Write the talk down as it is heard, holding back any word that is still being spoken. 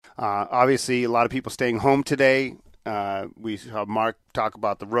Obviously, a lot of people staying home today. We saw Mark talk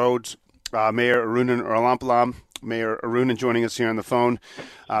about the roads. Mayor Arunan Arulampalam, Mayor Arunan joining us here on the phone.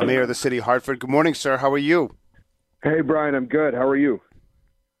 Mayor of the City of Hartford. Good morning, sir. How are you? Hey, Brian. I'm good. How are you?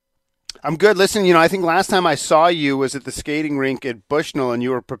 I'm good. Listen, I think last time I saw you was at the skating rink at Bushnell, and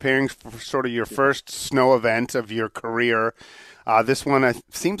you were preparing for sort of your first snow event of your career. This one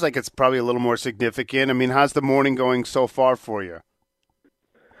seems like it's probably a little more significant. I mean, how's the morning going so far for you?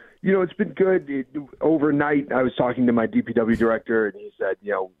 It's been good. Overnight, I was talking to my DPW director, and he said,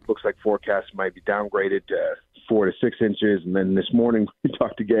 looks like forecasts might be downgraded to 4 to 6 inches. And then this morning we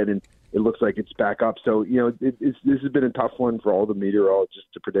talked again, and it looks like it's back up. So, this has been a tough one for all the meteorologists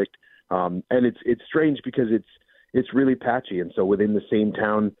to predict. And it's strange because it's really patchy. And so within the same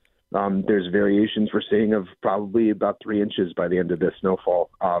town, there's variations we're seeing of probably about 3 inches by the end of the snowfall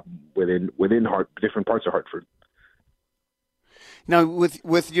within different parts of Hartford. Now,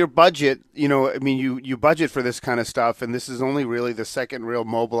 with your budget, you budget for this kind of stuff, and this is only really the second real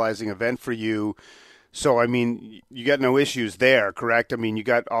mobilizing event for you. So, I mean, you got no issues there, correct? I mean, you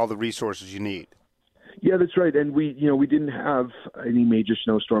got all the resources you need. Yeah, that's right. And we didn't have any major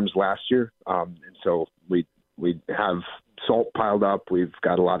snowstorms last year, and so we have salt piled up. We've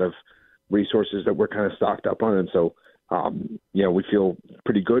got a lot of resources that we're kind of stocked up on, and so we feel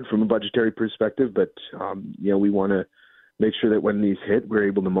pretty good from a budgetary perspective. But we want to make sure that when these hit, we're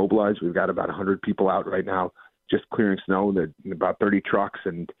able to mobilize. We've got about 100 people out right now just clearing snow. There are about 30 trucks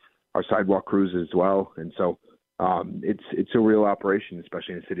and our sidewalk crews as well. And so it's a real operation,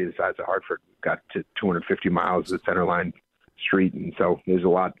 especially in a city the size of Hartford. We've got 250 miles of centerline street, and so there's a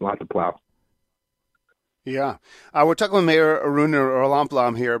lot to plow. Yeah. We're talking with Mayor Arunan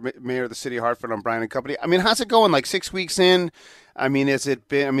Arulampalam here, Mayor of the City of Hartford on Brian and Company. I mean, how's it going? Like 6 weeks in? I mean,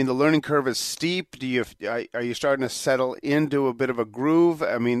 the learning curve is steep. Are you starting to settle into a bit of a groove?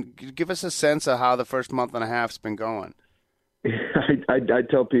 I mean, give us a sense of how the first month and a half's been going. I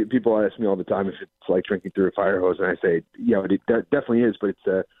tell people, ask me all the time if it's like drinking through a fire hose, and I say, it definitely is, but it's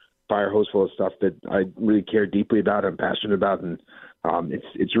a fire hose full of stuff that I really care deeply about, I'm passionate about, and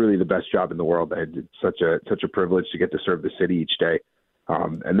it's really the best job in the world. It's such a privilege to get to serve the city each day.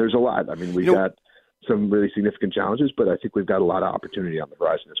 And there's a lot. I mean, we've got some really significant challenges, but I think we've got a lot of opportunity on the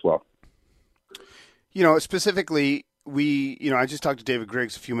horizon as well. Specifically, I just talked to David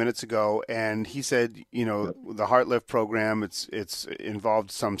Griggs a few minutes ago, and he said, the HeartLift program, it's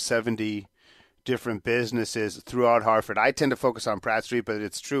involved some 70 different businesses throughout Hartford. I tend to focus on Pratt Street, but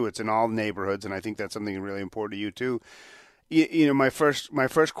it's true. It's in all neighborhoods, and I think that's something really important to you too. My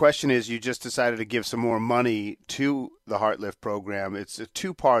first question is, you just decided to give some more money to the HeartLift program. It's a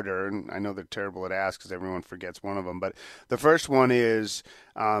two-parter, and I know they're terrible at asks because everyone forgets one of them. But the first one is,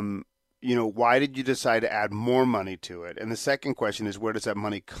 why did you decide to add more money to it? And the second question is, where does that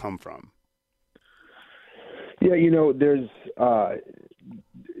money come from? Yeah,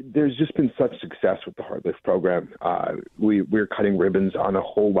 there's just been such success with the HeartLift program. We're cutting ribbons on a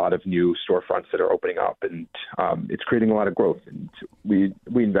whole lot of new storefronts that are opening up, and it's creating a lot of growth. And we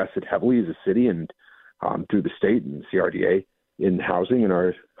invested heavily as a city and through the state and CRDA in housing in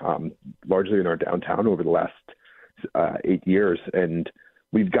our largely in our downtown over the last 8 years, and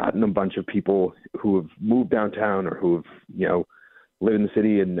we've gotten a bunch of people who have moved downtown or who have live in the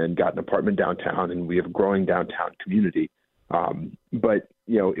city and then got an apartment downtown, and we have a growing downtown community. But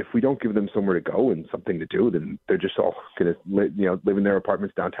if we don't give them somewhere to go and something to do, then they're just all going to live in their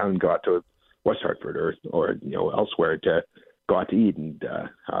apartments downtown and go out to West Hartford or elsewhere to go out to eat and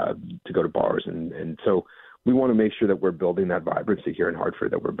to go to bars. And so we want to make sure that we're building that vibrancy here in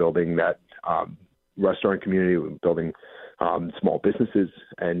Hartford, that we're building that restaurant community, we're building small businesses.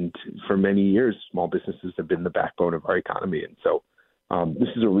 And for many years, small businesses have been the backbone of our economy. And so this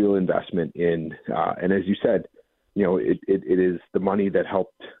is a real investment in, and as you said, it is the money that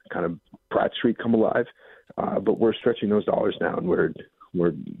helped kind of Pratt Street come alive, but we're stretching those dollars now, and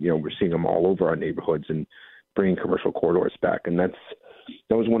we're seeing them all over our neighborhoods and bringing commercial corridors back. And that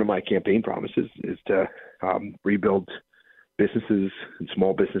was one of my campaign promises, is to rebuild businesses and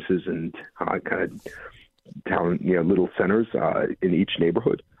small businesses and kind of town, little centers in each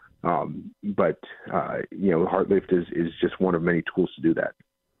neighborhood. But HeartLift is just one of many tools to do that.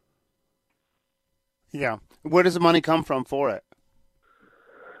 Yeah. Where does the money come from for it?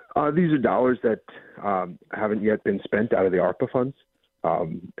 These are dollars that haven't yet been spent out of the ARPA funds.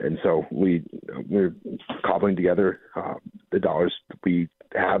 And so we're cobbling together the dollars we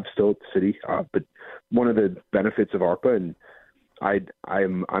have still at the city. But one of the benefits of ARPA, and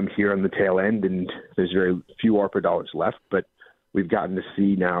I'm here on the tail end, and there's very few ARPA dollars left, but we've gotten to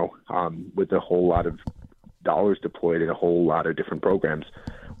see now with a whole lot of dollars deployed in a whole lot of different programs,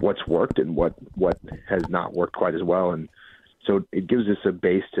 what's worked and what has not worked quite as well. And so it gives us a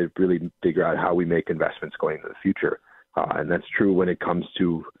base to really figure out how we make investments going into the future. And that's true when it comes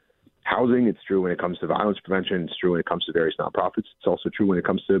to housing. It's true when it comes to violence prevention. It's true when it comes to various nonprofits. It's also true when it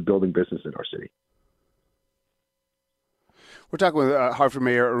comes to building business in our city. We're talking with Hartford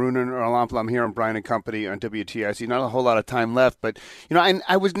Mayor Arunan Arulampalam here on Bryan & Company on WTIC. Not a whole lot of time left, but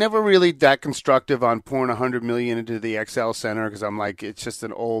I was never really that constructive on pouring $100 million into the XL Center because I'm like, it's just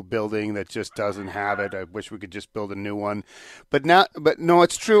an old building that just doesn't have it. I wish we could just build a new one. But no,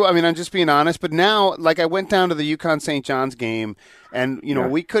 it's true. I mean, I'm just being honest. But now, like, I went down to the UConn St. John's game, and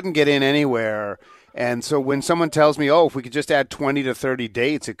we couldn't get in anywhere. And so when someone tells me, if we could just add 20 to 30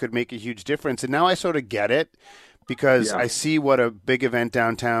 dates, it could make a huge difference. And now I sort of get it. Because I see what a big event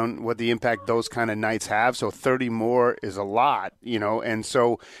downtown, what the impact those kind of nights have. So 30 more is a lot, And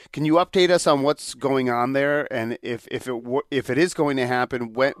so, can you update us on what's going on there, and if it is going to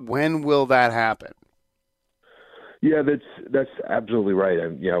happen, when will that happen? Yeah, that's absolutely right.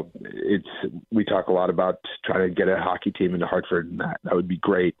 We talk a lot about trying to get a hockey team into Hartford, and that would be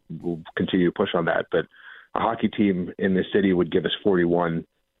great. We'll continue to push on that, but a hockey team in the city would give us 41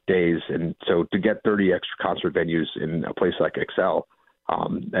 days, and so to get 30 extra concert venues in a place like Excel,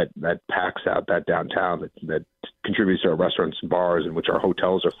 that packs out that downtown, that contributes to our restaurants and bars, in which our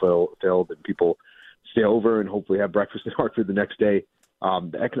hotels are filled, and people stay over and hopefully have breakfast in Hartford the next day.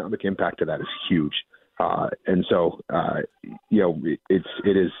 The economic impact of that is huge, and so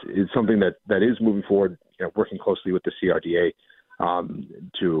it's something that is moving forward. Working closely with the CRDA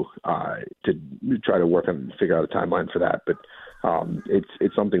to try to work on figure out a timeline for that, but.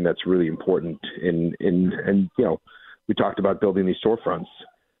 It's something that's really important and we talked about building these storefronts.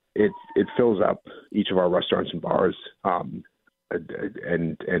 It fills up each of our restaurants and bars and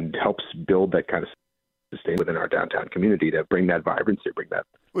helps build that kind of sustain within our downtown community to bring that vibrancy, bring that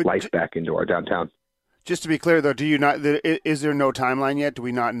life back into our downtown. Just to be clear, though, is there no timeline yet? Do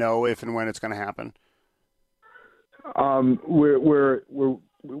we not know if and when it's going to happen? We're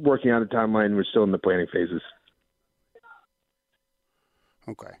working on a timeline. We're still in the planning phases.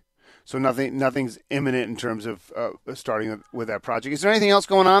 Okay. So nothing's imminent in terms of starting with that project. Is there anything else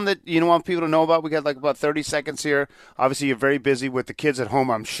going on that you want people to know about? We got like about 30 seconds here. Obviously, you're very busy with the kids at home,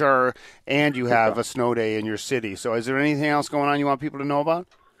 I'm sure, and you have a snow day in your city. So is there anything else going on you want people to know about?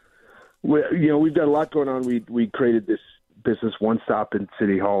 We've got a lot going on. We created this business one-stop in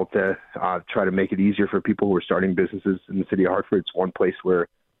City Hall to try to make it easier for people who are starting businesses in the city of Hartford. It's one place where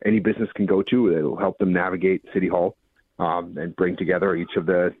any business can go to. It'll help them navigate City Hall. And bring together each of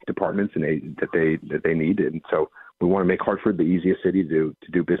the departments that they need, and so we want to make Hartford the easiest city to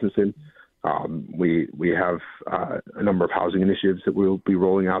do business in. We have a number of housing initiatives that we'll be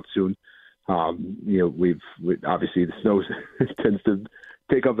rolling out soon. We obviously the snow tends to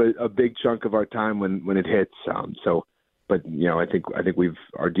take up a big chunk of our time when it hits. But I think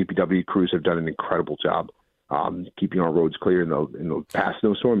our DPW crews have done an incredible job keeping our roads clear in the past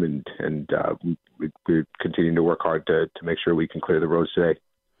snowstorm, and we're continuing to work hard to make sure we can clear the roads today.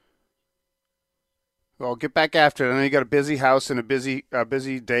 Well, get back after it. I know you got a busy house and a busy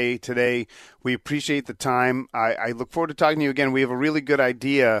day today. We appreciate the time. I look forward to talking to you again. We have a really good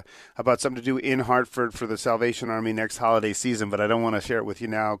idea about something to do in Hartford for the Salvation Army next holiday season, but I don't want to share it with you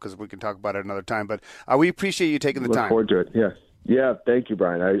now because we can talk about it another time. But we appreciate you taking the time. Look forward to it. Yeah. Thank you,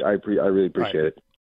 Brian. I really appreciate it.